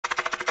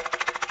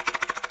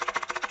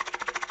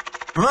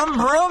Brum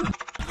brum.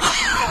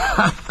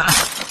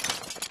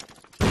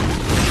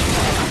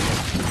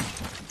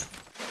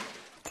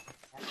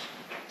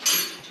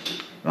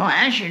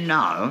 Right, as you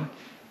know,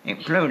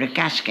 it blew the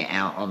gasket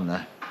out on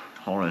the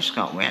Hall of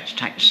Scott. We had to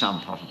take the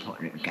sump off and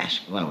put it in the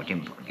gasket. Well, we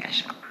didn't put the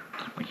gasket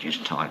up. We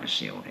just tiger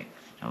sealed it.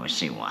 So we'll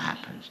see what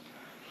happens.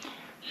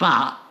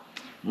 But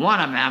one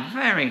of our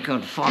very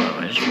good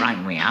followers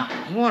rang me up.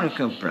 What a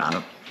good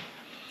bloke.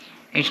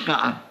 He's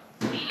got a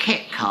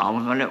kit car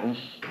with a little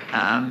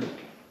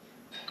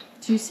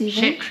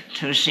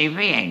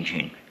 2CV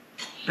engine.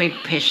 Big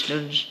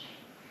pistons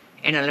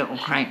in a little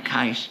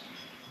crankcase.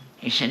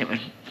 He said it was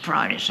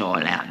throwing its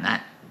oil out and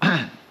that.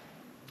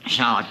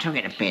 So I took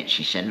it to bits,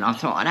 he said, and I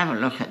thought I'd have a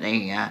look at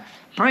the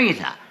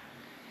breather.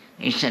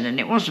 He said, and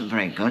it wasn't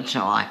very good,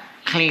 so I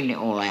cleaned it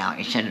all out,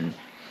 he said, and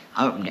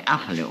opened it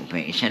up a little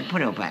bit. He said,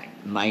 put it all back,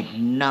 made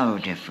no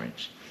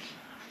difference.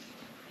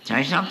 So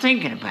he said, I'm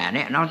thinking about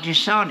it, and I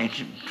decided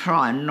to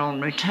try a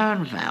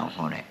non-return valve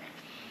on it.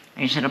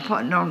 He said, I put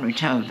a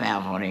non-return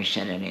valve on it, he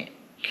said, and it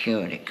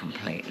cured it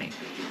completely.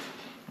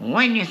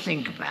 When you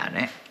think about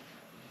it,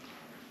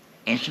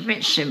 it's a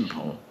bit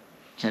simple.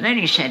 So then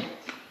he said,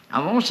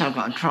 I've also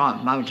got a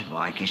Triumph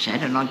motorbike, he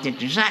said, and I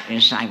did exactly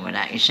the same with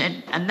that, he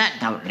said, and that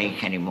don't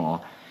leak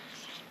anymore.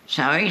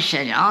 So he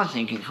said, I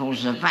think it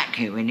causes a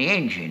vacuum in the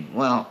engine.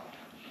 Well,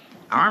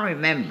 I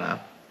remember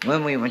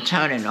when we were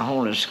turning the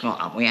Hall of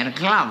Scott up, we had a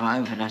glove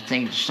over the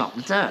thing to stop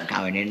the dirt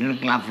going in, and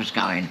the glove was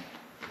going,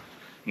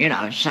 you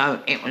know,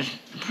 so it was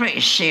pretty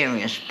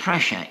serious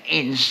pressure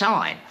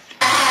inside.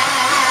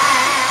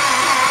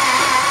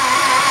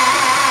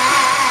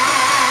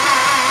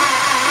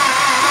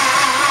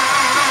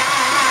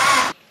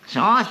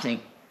 So I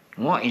think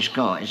what he's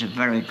got is a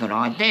very good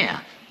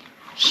idea.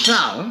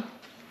 So,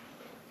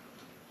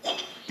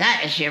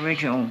 that is the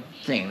original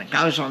thing that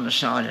goes on the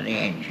side of the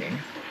engine.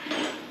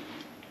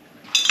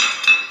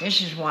 This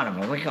is one of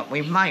them.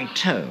 We've made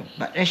two,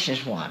 but this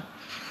is one.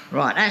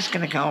 Right, that's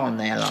going to go on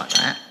there like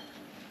that.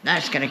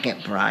 That's going to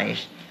get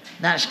brazed.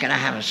 That's going to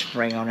have a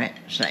spring on it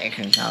so that it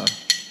can go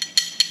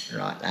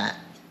like that.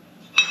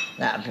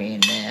 That'll be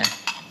in there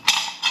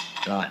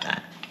like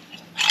that.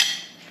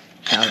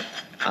 So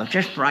I've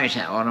just brazed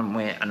that on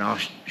and I'll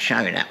show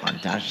you that one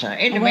does. So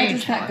in the where meantime,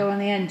 does that go on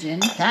the engine?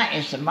 That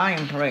is the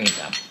main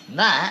breather.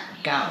 That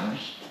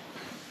goes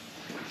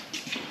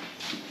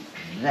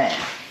there.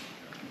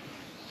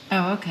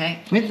 Oh, okay.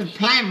 With the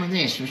plan with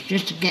this was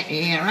just to get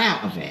the air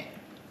out of it.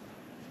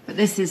 But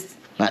this is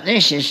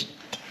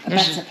a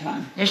better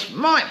plan. This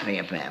might be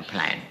a better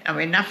plan. I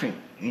mean, nothing,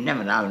 you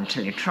never know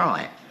until you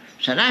try it.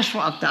 So that's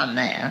what I've done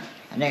there.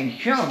 And then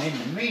John, in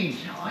the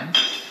meantime,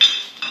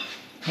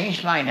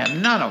 he's made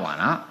another one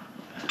up,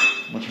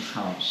 which I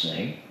can't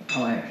see.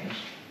 Oh, there it is.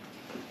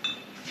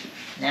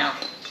 Now,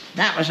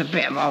 that was a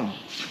bit of old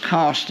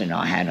casting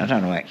I had. I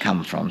don't know where it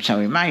come from. So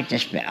we made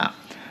this bit up,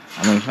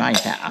 and we've made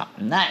that up.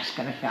 And that's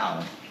going to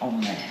go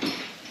on there.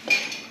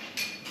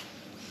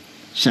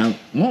 So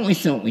what we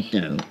thought we'd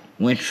do,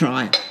 we'd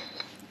try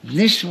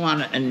this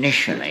one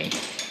initially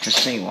to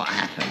see what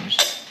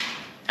happens.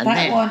 And that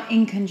then, one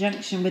in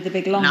conjunction with the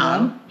big long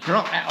one? No,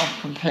 drop that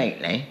off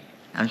completely.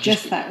 And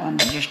just that one?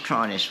 And just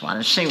try this one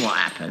and see what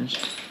happens.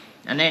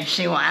 And then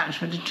see what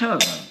happens with the two of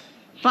them.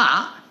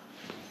 But,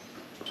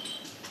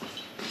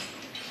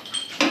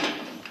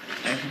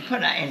 if you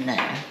put that in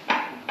there,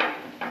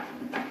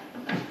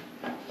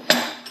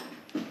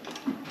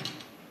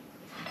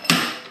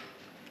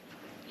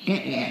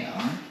 get the end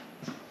on.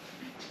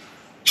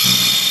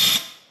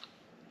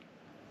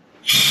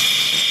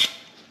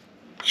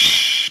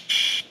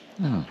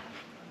 Oh.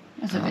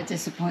 That's a bit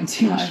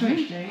disappointing. I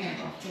switched the air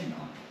off, didn't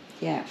I?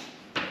 Yeah.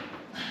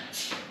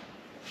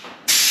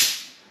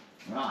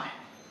 Right.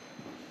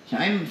 So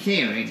in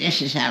theory,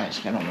 this is how it's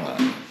going to work.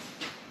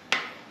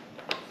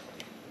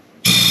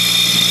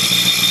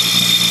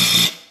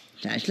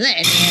 So it's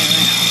letting the air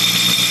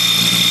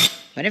out.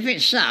 But if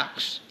it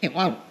sucks, it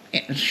won't.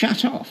 It'll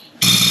shut off.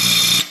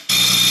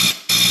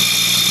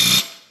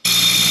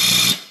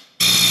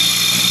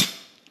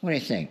 What do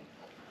you think?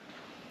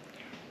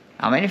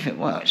 I mean, if it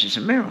works, it's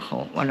a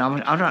miracle. Well,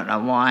 I don't know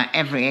why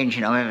every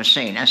engine I've ever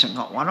seen hasn't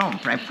got one on.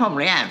 They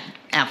probably have.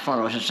 Our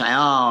followers will say,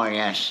 oh,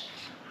 yes,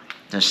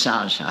 the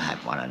so-and-so had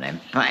one of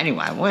them. But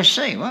anyway, we'll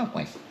see, won't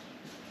we?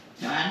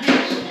 So our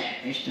next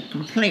step is to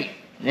complete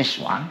this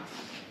one.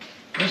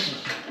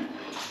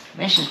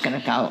 This is going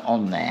to go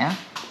on there.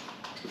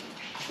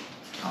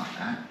 Like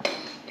that.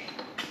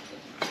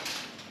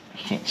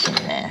 It fits in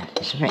there.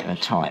 It's a bit of a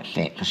tight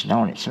fit because I don't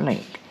want it to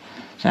leak.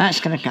 So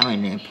that's going to go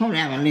in there. Probably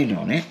have a lid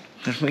on it.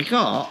 Because we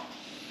got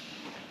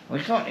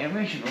the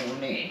original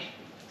lid,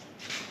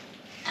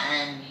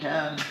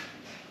 and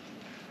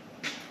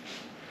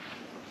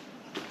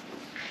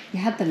you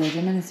had the lid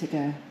a minute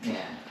ago.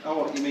 Yeah. Oh,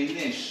 what, you mean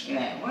this?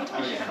 Yeah. Well,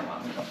 oh, yeah. Come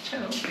on, we've got two.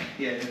 Haven't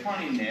we? Yeah, there's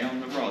one in there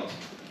on the rod.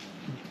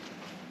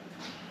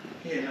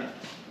 Here, look.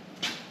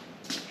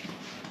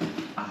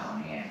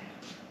 Oh, yeah.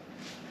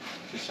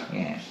 Just so.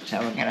 Yeah.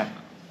 So we're gonna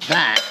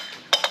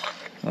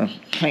we'll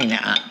clean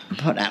it up and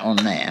put that on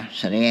there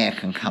so the air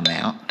can come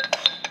out.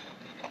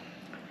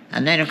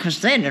 And then,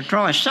 because then a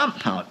dry sump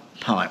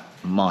pipe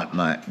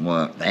might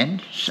work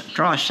then.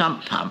 Dry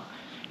sump pump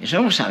is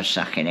also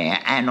sucking air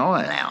and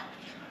oil out.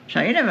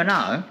 So you never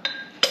know.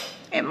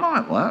 It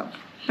might work.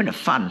 Bit of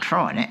fun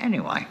trying it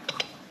anyway.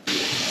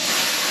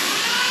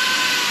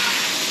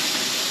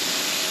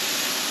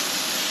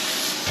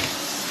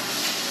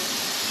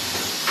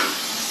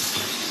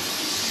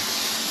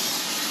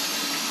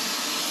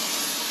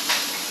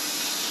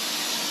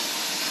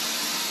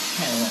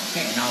 Tell you what,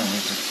 getting old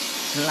is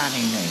a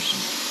bloody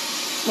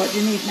nuisance. What do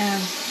you need now?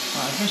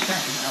 Well, I just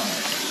have to know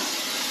it.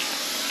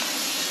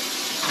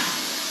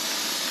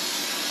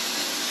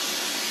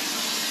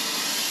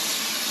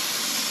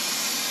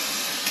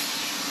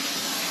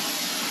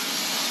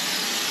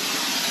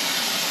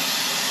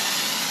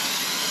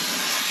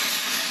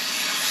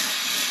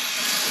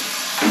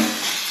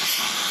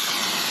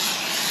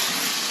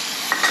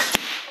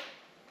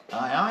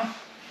 Aye, aye.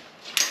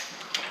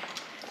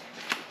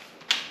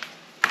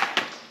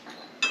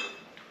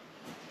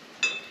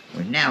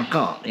 We've now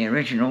got the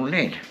original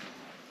lid.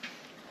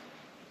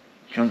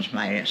 John's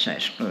made it so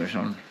it screws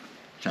on.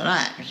 So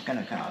that is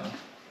going to go.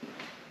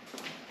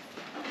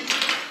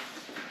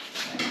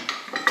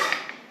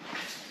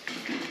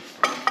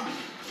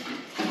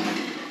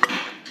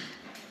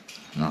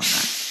 Like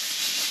that.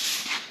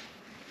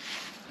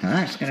 So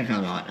that's going to go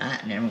like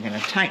that, and then we're going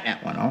to take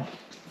that one off,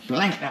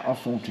 blank that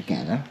off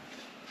altogether,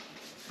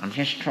 and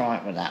just try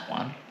it with that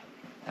one,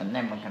 and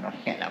then we're going to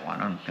get that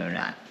one and do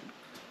that.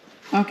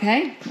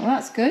 Okay, well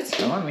that's good.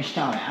 So when we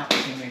start it up,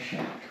 we'll give me a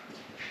shout.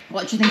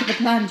 What do you think of the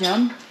plan,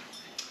 John?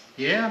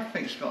 Yeah, I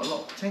think it's got a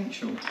lot of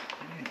potential. Yeah,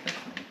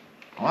 definitely.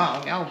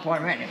 Well, the old boy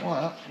made it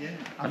work. Yeah.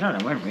 I don't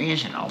know whether he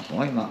is an old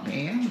boy, he might be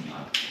a young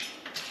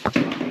boy.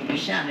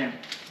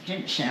 He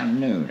didn't sound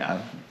new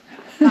though.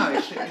 No,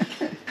 it's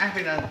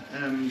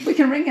having We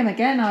can ring him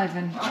again,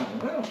 Ivan. Oh,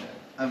 we will do.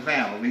 a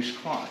valve is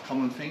quite a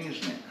common thing,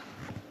 isn't it?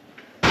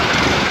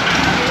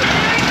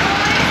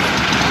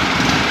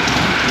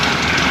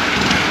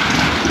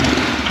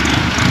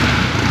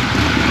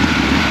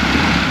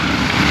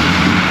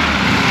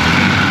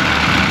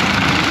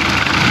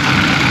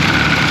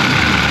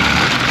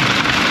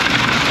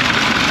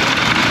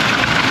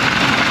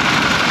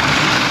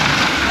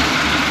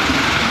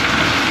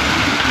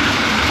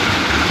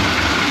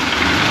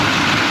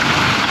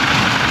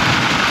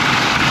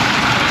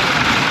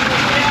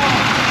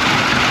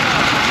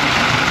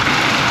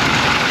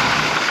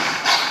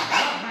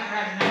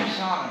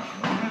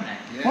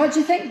 What do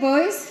you think,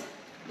 boys?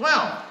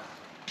 Well,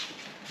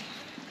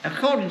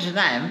 according to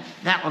them,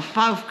 that was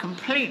both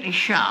completely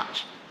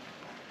shut,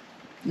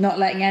 Not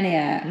letting any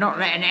air. not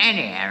letting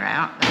any air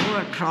out. They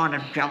weren't trying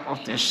to jump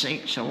off their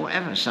seats or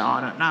whatever, so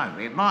I don't know.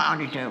 It might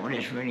only do it when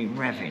it's really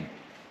revving.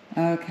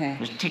 Okay.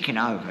 It's ticking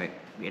over it.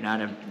 You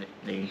know,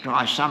 the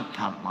dry sump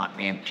pump might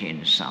be emptying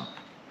the sump.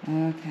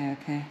 Okay,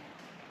 okay.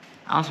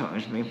 I thought it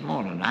was a bit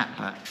more than that,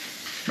 but...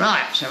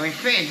 Right, so we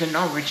fitted the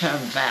non-return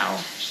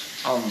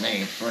valves on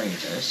the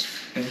breathers.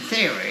 In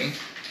theory,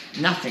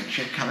 nothing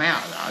should come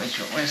out of those,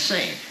 but we'll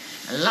see.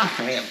 And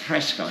luckily at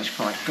Prescott it's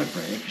quite good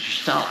really, because you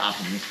start up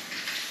and you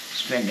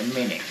spend a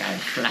minute going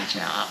flat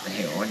out up the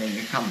hill, and then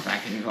you come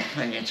back and you've got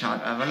plenty of time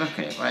to have a look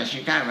at it. Whereas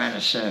you go around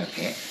a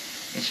circuit,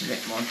 it's a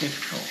bit more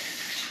difficult.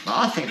 But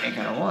I think they're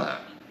going to work.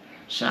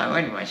 So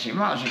anyway, so you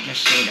might as well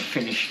just see the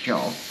finished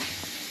job.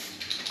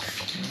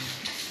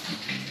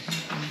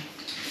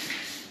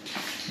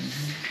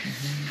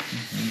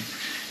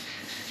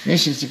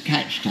 This is the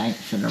catch tank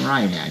for the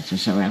radiator,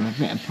 so we have a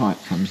bit of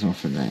pipe comes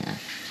off of there.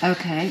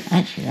 Okay.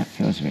 Actually, that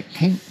feels a bit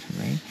kink for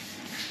me.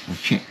 I'll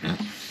check that.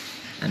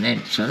 And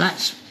then, so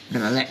that's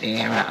going to let the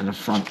air out of the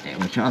front there,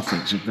 which I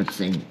think is a good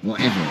thing,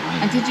 whatever way.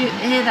 And did you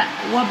hear that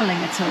wobbling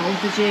at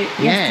all? Did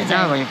you? Yeah,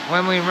 yesterday? no,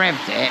 when we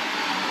revved it,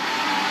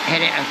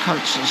 hit it at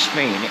constant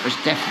speed, it was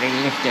definitely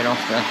lifted off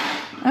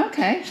the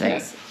Okay. thing.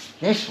 That's-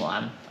 This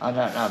one, I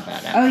don't know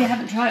about that. Oh, one. you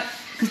haven't tried?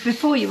 Because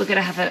before you were going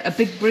to have a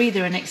big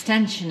breather and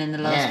extension in the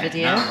last Yeah,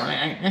 video. no, it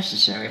ain't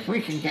necessary. If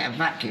we can get a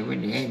vacuum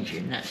in the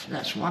engine,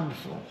 that's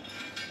wonderful.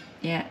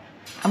 Yeah.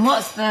 And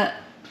what's the?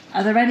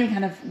 Are there any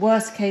kind of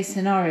worst case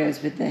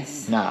scenarios with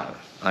this? No,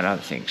 I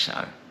don't think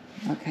so.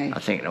 Okay. I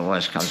think the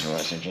worst comes to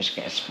worst, and just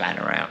get a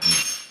spanner out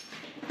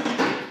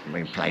and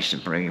replace the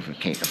breather,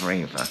 keep the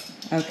breather.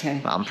 Okay.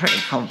 But I'm pretty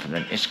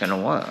confident it's going to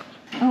work.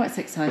 Oh, it's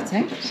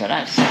exciting. So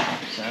that's that.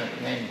 So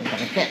then we're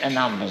going to get the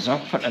numbers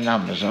off, put the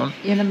numbers on.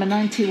 You're number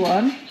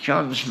 91.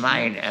 John's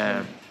made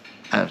a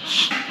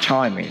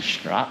timing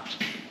strut.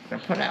 We'll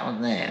put that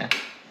on there,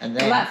 and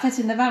then. Will that fit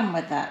in the van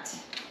with that?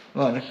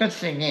 Well, the good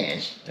thing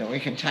is that we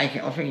can take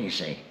it off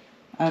easy.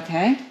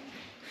 Okay.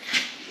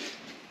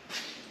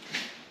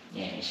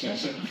 Yeah, it's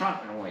in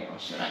front of the wheel,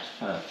 so that's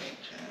perfect.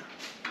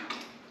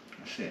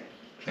 That's it.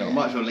 So I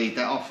might as well leave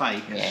that off, eh?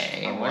 'Cause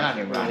Yeah, we'll otherwise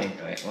only run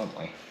into it, won't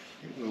we?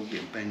 It will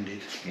get bended.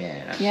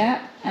 Yeah, that's Yeah.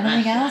 it.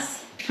 Anything That's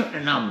else? it. Put the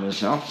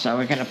numbers off, so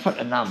we're going to put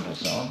the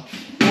numbers on.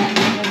 Yeah,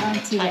 number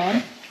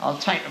 91. I'll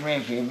take the rear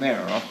view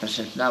mirror off because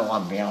there's no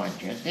one behind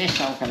you. This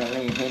I'm going to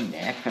leave in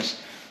there because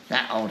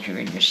that holds you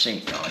in your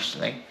seat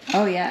nicely.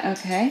 Oh, yeah,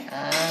 okay.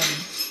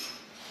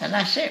 And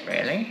that's it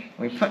really.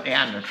 We put the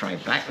under tray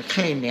back, we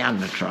clean the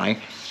under tray,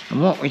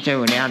 and what we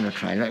do with the under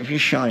tray, look, if you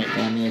shine it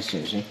down here,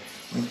 Susie,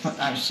 we put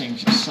those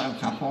things that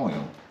soak up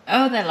oil.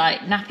 Oh, they're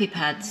like nappy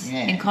pads,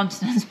 Yeah.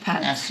 incontinence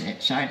pads. That's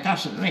it, so it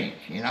doesn't leak,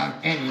 you know,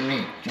 any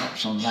leak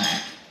drops on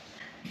that.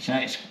 So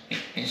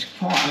it's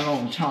quite a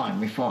long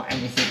time before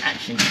anything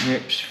actually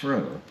drips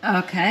through.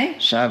 Okay.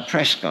 So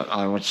Prescott,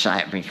 I would say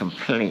it'd be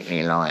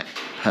completely like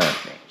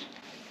perfect.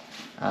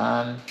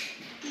 And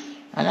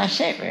that's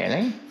it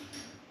really.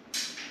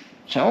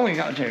 So all we've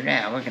got to do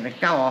now, we're going to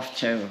go off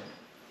to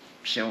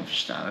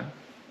Silverstone,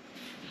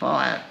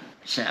 buy a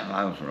set of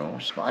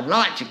overalls. But I'd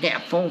like to get a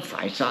full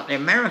face like the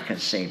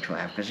Americans seem to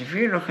have, because if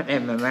you look at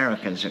them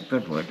Americans at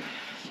Goodwood,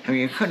 who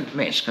you couldn't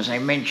miss because they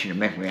mention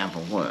them every other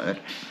word,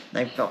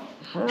 they've got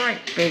great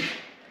big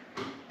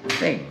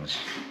things.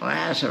 Well,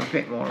 ours are a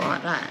bit more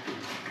like that.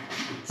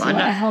 So you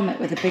want a helmet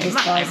with the biggest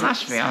visor It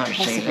must be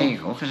obviously possible.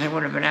 legal because they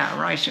would have been out of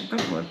race at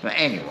Goodwood. But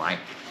anyway,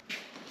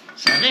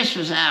 so this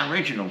was our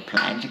original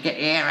plan, to get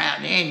the air out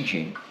of the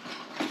engine.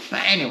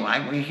 But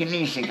anyway, we can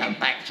easily go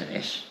back to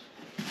this,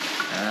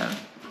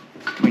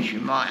 which you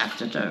might have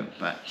to do.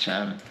 But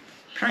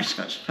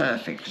Prescott's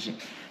perfect because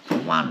for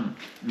 1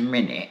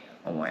 minute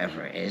or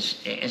whatever it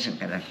isn't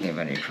going to give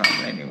any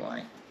trouble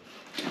anyway.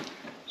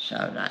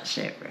 So that's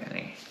it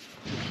really.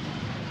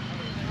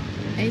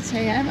 8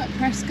 a.m. at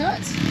Prescott.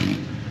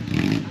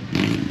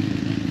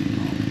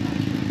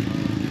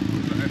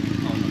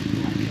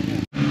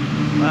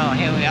 Well,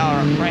 here we are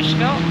at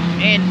Prescott,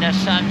 in the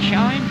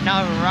sunshine,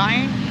 no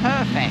rain,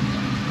 perfect.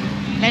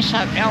 Let's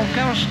hope the old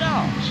girl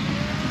starts.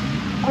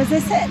 Oh, is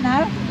this it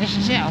now? This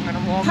is it, I'm going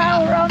to warm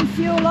Power up. on,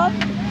 fuel on.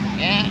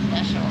 Yeah,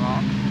 that's all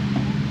right.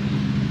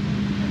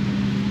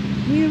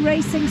 New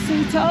racing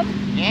suit on.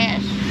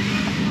 Yes,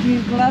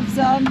 New gloves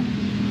on.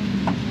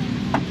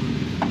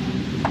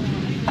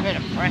 bit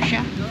of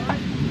pressure.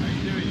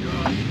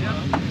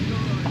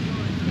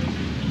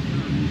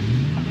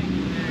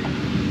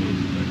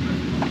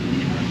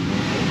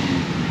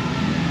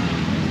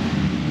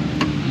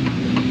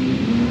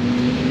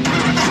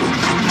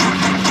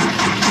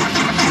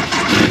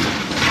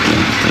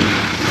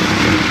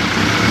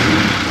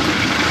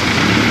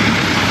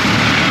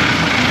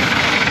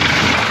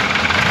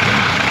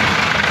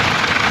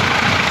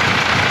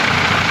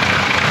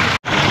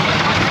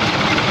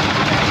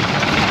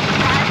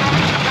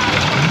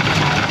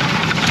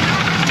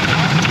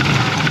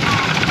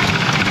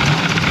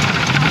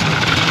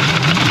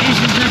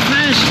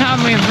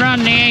 We've run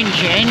the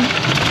engine,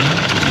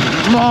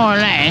 more or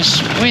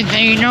less, with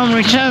the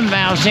non-return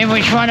valves in,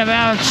 which one of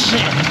our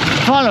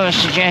followers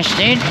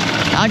suggested.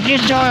 I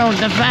just oiled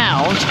the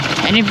valves,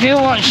 and if you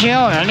watch the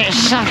oil, it's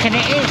sucking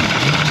it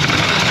in.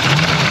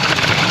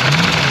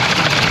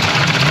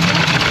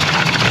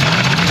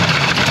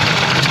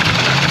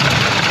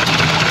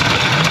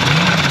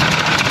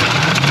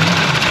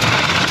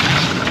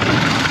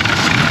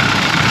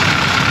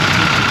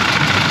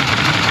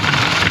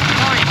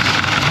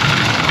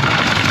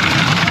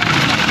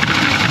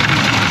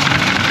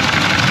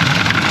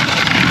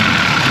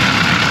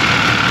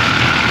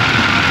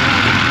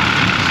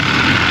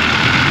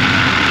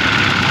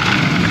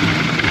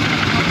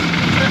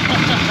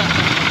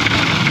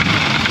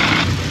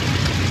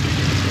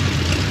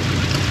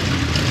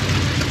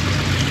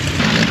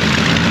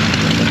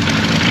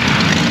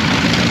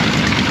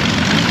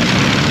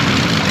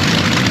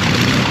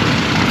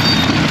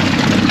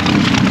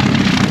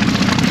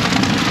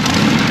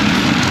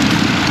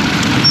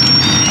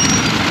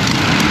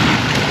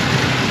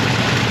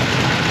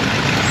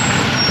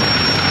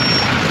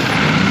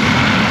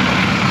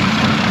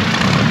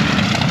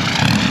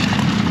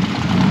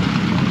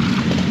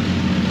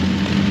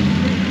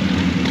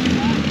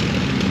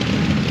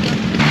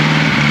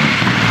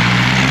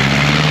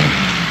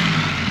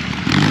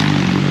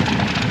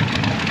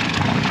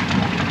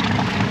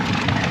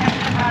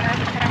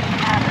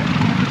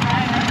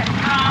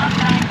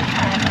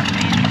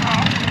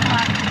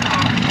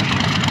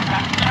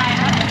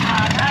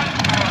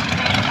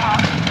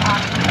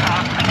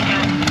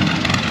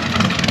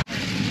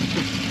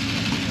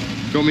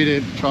 Do you want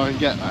me to try and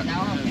get that? No,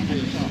 I think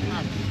it's all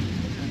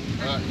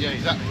right. Yeah,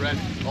 he's at red,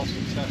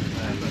 Austin 7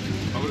 there, but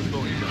I would have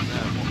thought he was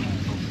there.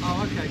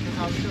 Oh, okay, because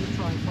I was going to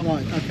try and find...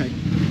 Right, okay.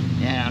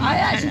 Yeah, I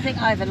actually think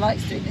Ivor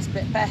likes doing this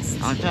bit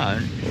best. I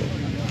don't.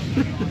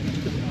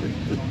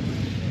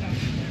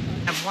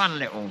 Have one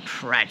little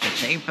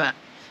tragedy, but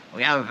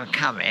we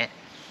overcome it.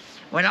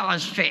 When I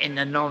was fitting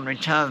the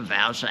non-return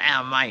valves,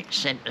 our mate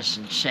sent us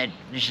and said,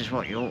 this is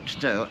what you ought to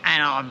do.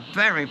 And I'm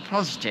very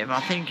positive,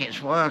 I think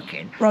it's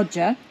working.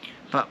 Roger.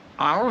 But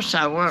I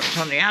also worked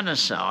on the other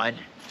side,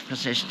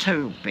 because there's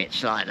two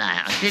bits like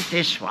that. I did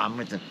this one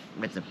with the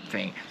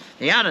thing.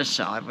 The other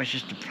side was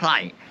just a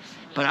plate.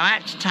 But I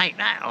had to take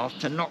that off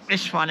to knock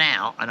this one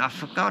out, and I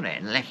forgot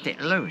it and left it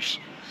loose.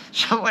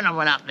 So when I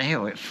went up the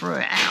hill, it threw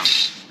it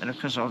out. And of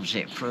course,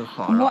 obviously, it threw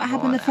quite a lot. What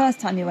happened more the out. first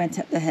time you went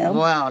up the hill?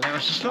 Well, there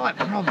was a slight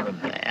problem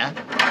there.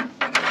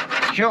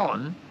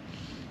 John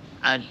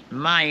had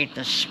made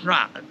the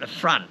strut at the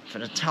front for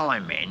the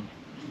timing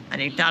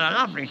and he'd done a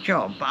lovely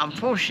job, but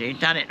unfortunately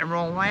he'd done it the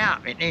wrong way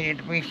up. It needed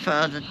to be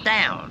further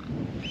down.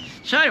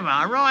 So anyway,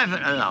 I arrive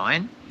at the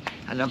line,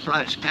 and the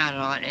bloke's going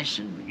like this,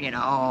 and you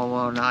know, oh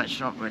well, no, it's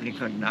not really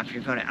good enough.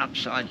 You've got it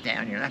upside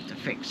down. You'll have to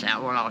fix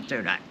that. Well, I'll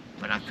do that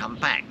when I come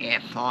back. Yeah,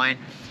 fine.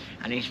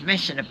 And he's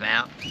messing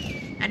about.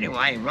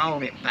 Anyway, he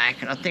rolled it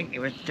back, and I think he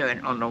was doing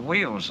it on the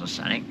wheels or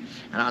something.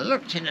 And I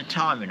looked in the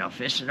timing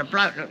office, and the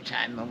bloke looked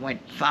at him and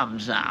went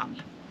thumbs up.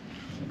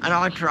 And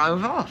I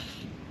drove off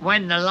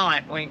when the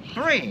light went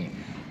green.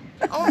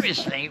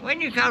 Obviously,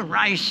 when you go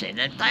racing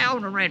and they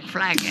hold a red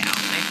flag out,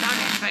 they don't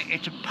expect you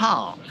to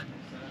park.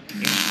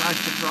 You're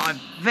supposed to drive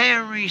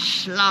very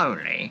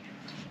slowly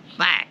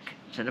back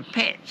to the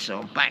pits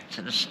or back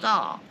to the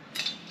start.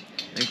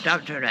 You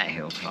don't do that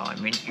hill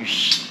climbing, you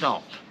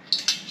stop.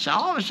 So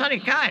I was only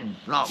going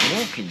like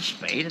walking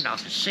speed, and I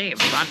could see in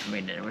front of me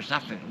that there was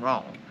nothing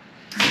wrong.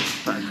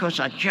 But of course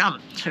I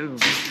jumped 2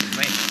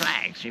 red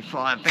flags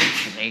before I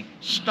eventually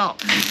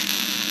stopped.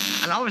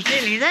 And I was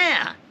nearly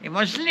there. It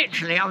was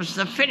literally,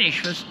 the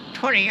finish was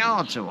 20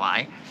 yards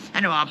away.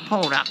 Anyway, I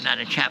pulled up and had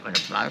a chat with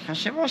the bloke. I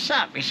said, what's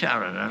up? He said, I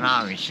don't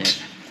know. He said,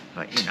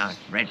 but you know,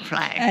 red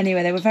flag.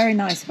 Anyway, they were very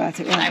nice about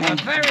it, weren't they? They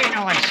were very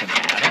nice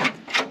about it.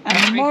 And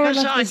the moral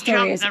of the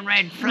story is the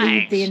red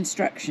read the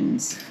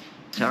instructions.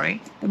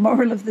 Sorry? The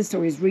moral of the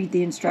story is read the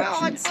Well,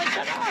 instructions. I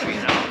don't know, you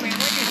know. I mean, when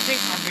you think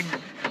I've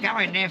been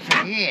going there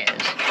for years,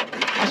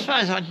 I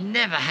suppose I'd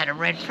never had a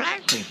red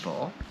flag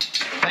before.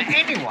 But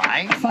anyway...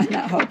 I find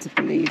that hard to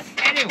believe.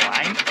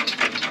 Anyway,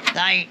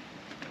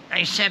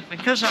 they said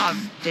because I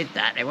did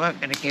that, they weren't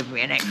going to give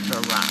me an extra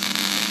run. I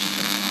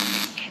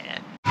didn't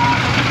care.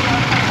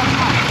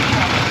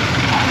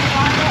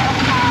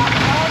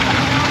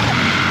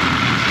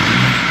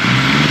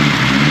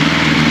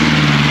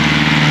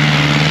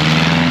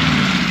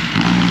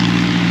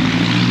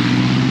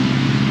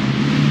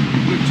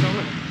 Good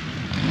time.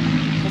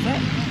 Was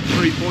it?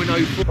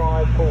 3.04.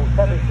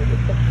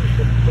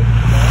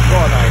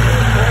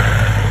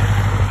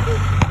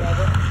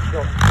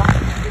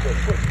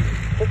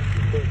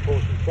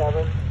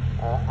 62.47.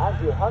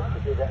 Andrew Hunter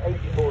did at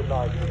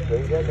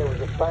 84.93. Then there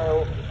was a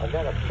fail and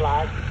then a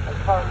flag. And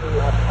currently we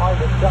have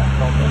Ivan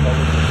Dutton on the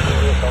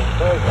serious on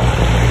Thursday.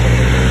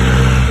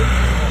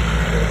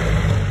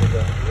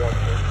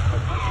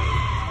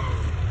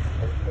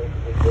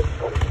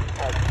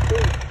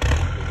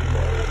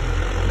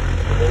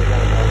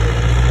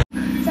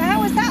 So how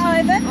was that,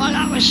 Ivan? Well,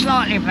 that was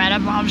slightly better,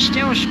 but I'm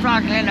still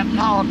struggling at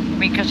part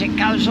because it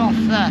goes off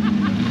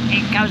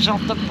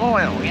the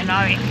boil, you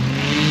know.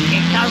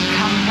 It does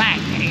come back,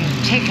 and you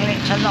tickle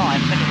it to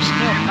life, but it's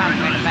still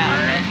bumping about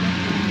a bit.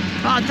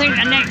 But I think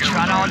the next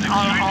run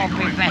I'll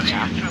be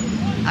better.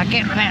 I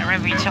get better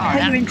every time.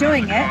 Are you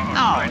enjoying it?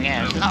 Oh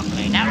yeah, it's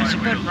lovely. That was a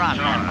good run,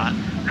 that one.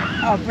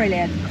 Oh,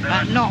 brilliant.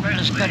 But not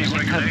as good as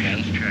it could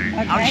be.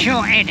 Okay. I'm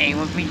sure Eddie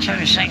would be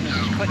 2 seconds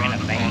quicker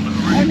than me.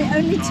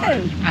 Only 2?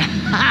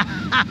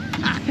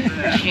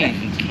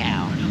 Cheeky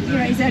cow. You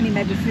know, he's only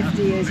maybe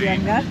 50 years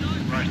younger.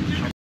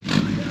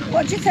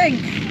 What do you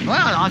think?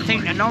 Well, I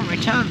think the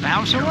non-return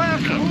valves are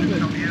working.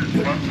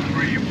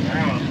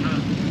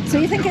 So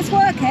you think it's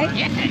working?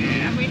 Yeah,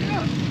 I mean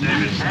look,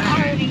 there's a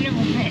tiny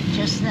little bit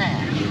just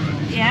there.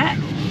 Yeah.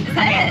 Is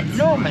that it?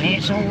 Normally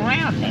it's all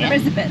round There there.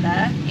 is a bit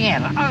there. Yeah,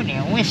 but only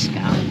a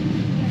whisker.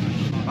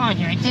 Mind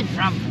you, it didn't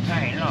run for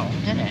very long,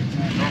 did it?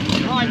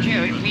 Mind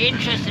you, it'd be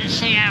interesting to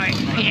see how it,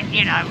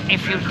 you know,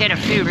 if you did a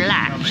few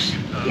laps,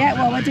 Yeah,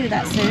 well, we'll do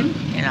that soon.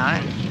 you know.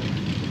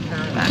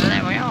 But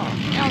there we are.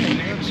 I think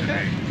it looks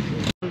good.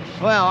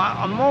 Well,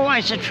 I'm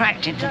always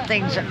attracted to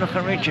things that look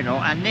original,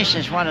 and this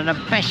is one of the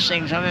best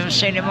things I've ever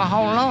seen in my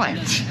whole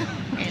life.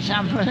 It's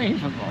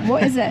unbelievable.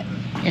 What is it?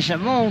 It's a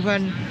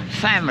Morgan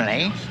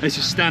family. It's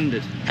a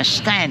standard. A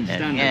standard,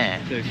 yeah.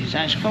 So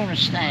it's called a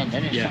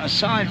standard. It's Yeah. got a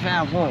side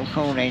valve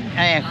water-cooled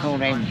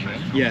air-cooled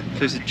engine. Yeah,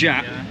 so it's a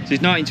Jap. So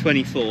it's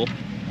 1924. So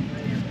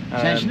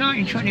it's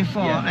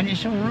 1924 yeah. and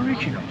it's all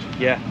original.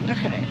 Yeah. Look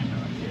at it.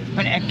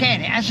 But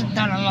again, it hasn't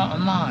done a lot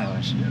of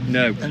miles.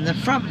 No. And the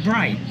front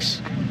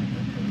brakes,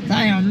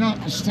 they are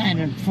not the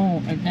standard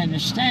the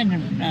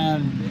standard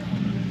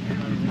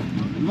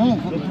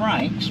Morgan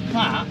brakes,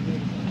 but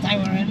they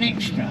were an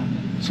extra.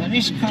 So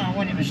this car,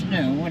 when it was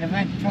new, would have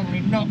had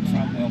probably not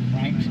front wheel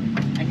brakes,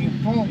 and you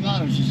bought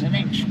those as an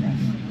extra.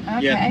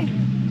 Okay.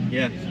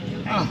 Yeah.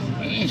 Oh,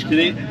 it is So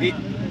good.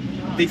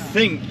 they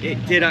think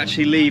it did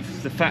actually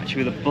leave the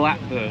factory with a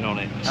Blackburn on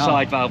it,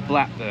 side valve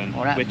Blackburn,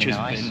 Well, that'd which be has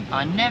nice. been.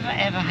 I never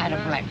ever had a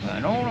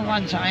Blackburn. All the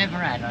ones I ever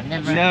had, I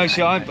never No, had.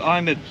 see,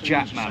 I'm a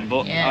Jap man,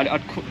 but Yeah.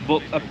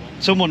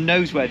 someone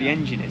knows where the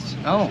engine is.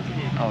 Oh,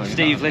 you've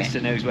Steve got to Lister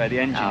knows where the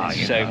engine Oh, is,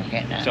 you've so got to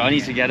get that. I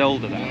need to get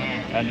hold of that.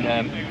 Yeah.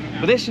 And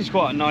but this is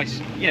quite a nice,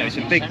 you know, it's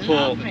a big It's port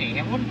lovely,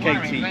 it wouldn't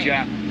worry KT me.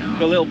 Jap,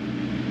 got a little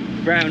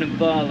Brown and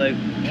Barlow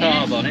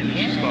carb on it, which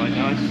is yeah. quite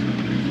nice.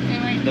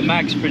 Anyway, The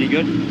mag's pretty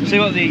good. So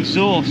you got the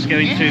exhaust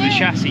going through the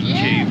chassis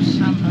yeah, tubes.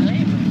 It's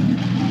unbelievable.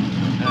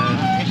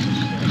 This is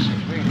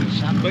really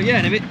something. But yeah,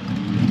 in a bit.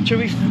 Should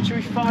we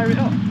fire it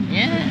up?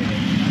 Yeah.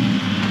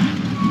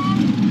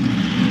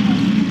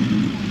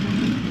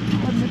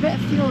 What does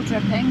fuel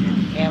dripping.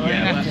 Yeah, we'll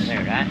Yeah, have to that's-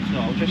 do that. So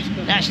I'll just.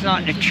 That's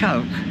like the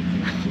choke.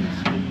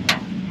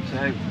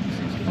 So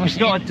What's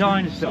it's got a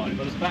dinosaur,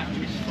 but the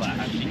battery's flat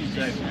actually.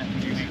 So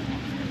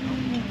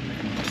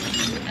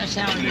That's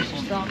how it used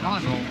to start my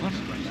Morgan.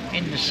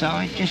 In the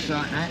side, just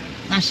like that.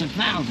 That's a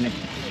valve lift.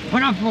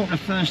 When I bought the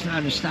first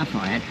load of stuff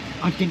I had,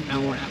 I didn't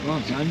know what that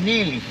was. I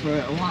nearly threw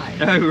it away.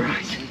 oh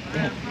right.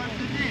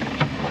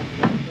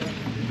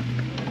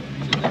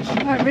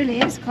 Oh, it really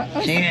is quite.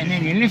 Oh, See, and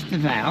then you lift the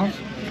valve.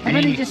 I've and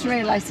only then just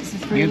realised it's a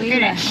you three-wheeler.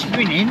 get it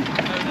spinning,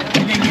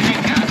 and then you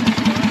let go.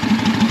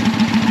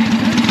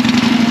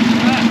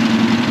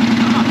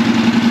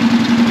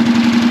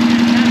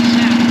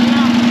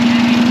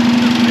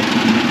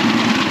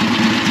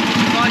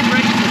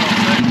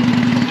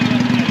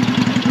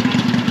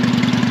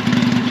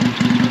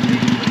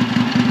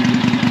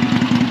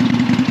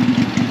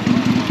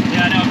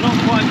 Yeah, no, I've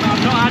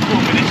not had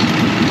one with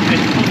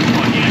this pump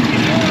one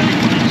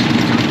yet.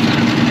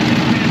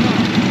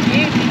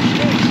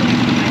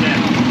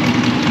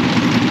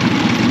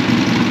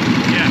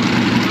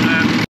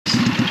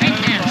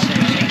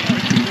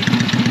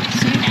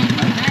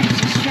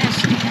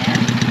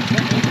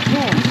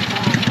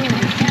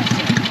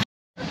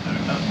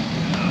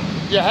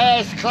 Your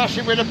hair's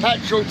clashing with a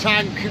petrol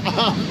tank.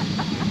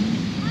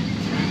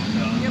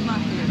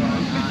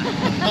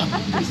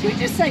 Should we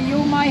just say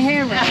you're my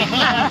hero?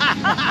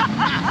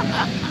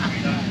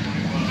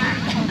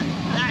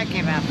 That'll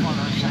give up what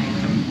I'm saying.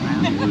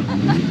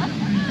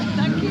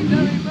 Thank you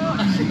very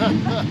much.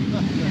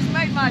 It's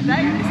made my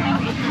day.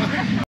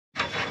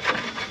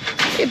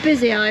 You're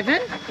busy,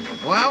 Ivan.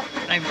 Well,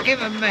 they've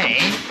given me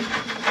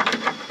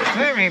a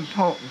very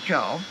important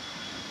job,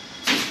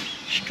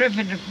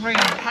 stripping the green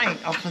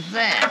paint off of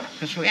there,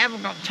 because we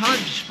haven't got time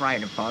to spray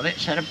the bonnet,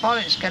 so the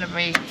bonnet's going to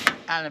be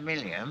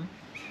aluminium.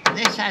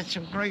 This had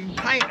some green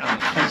paint on it,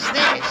 because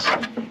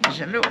this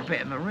is a little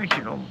bit of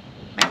original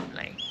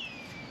Bentley.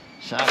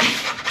 So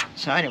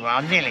anyway,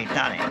 I've nearly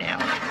done it now.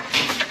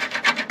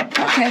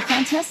 Okay,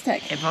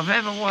 fantastic. If I've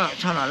ever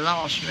worked on a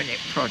last minute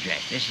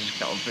project, this has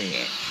got to be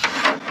it.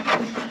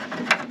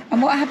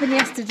 And what happened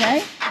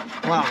yesterday?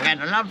 Well, we had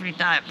a lovely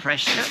day at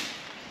Prescott.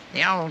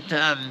 The old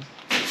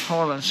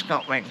Hall and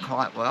Scott went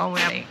quite well.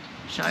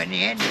 So in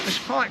the end, it was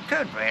quite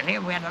good, really.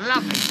 And we had a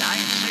lovely day.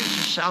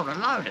 Susan sold a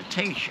load of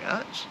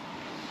T-shirts.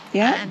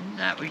 Yeah.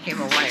 And we give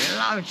away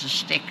loads of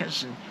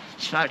stickers and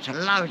spoke to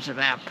loads of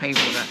our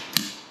people that,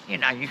 you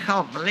know, you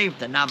can't believe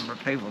the number of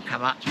people who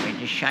come up to me and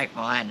just shake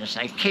my hand and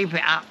say, keep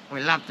it up,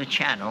 we love the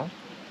channel.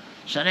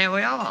 So there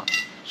we are.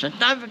 So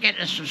don't forget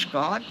to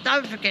subscribe,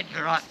 don't forget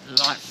to like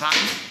the like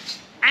button,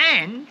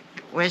 and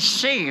we'll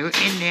see you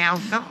in the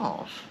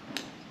Algarve.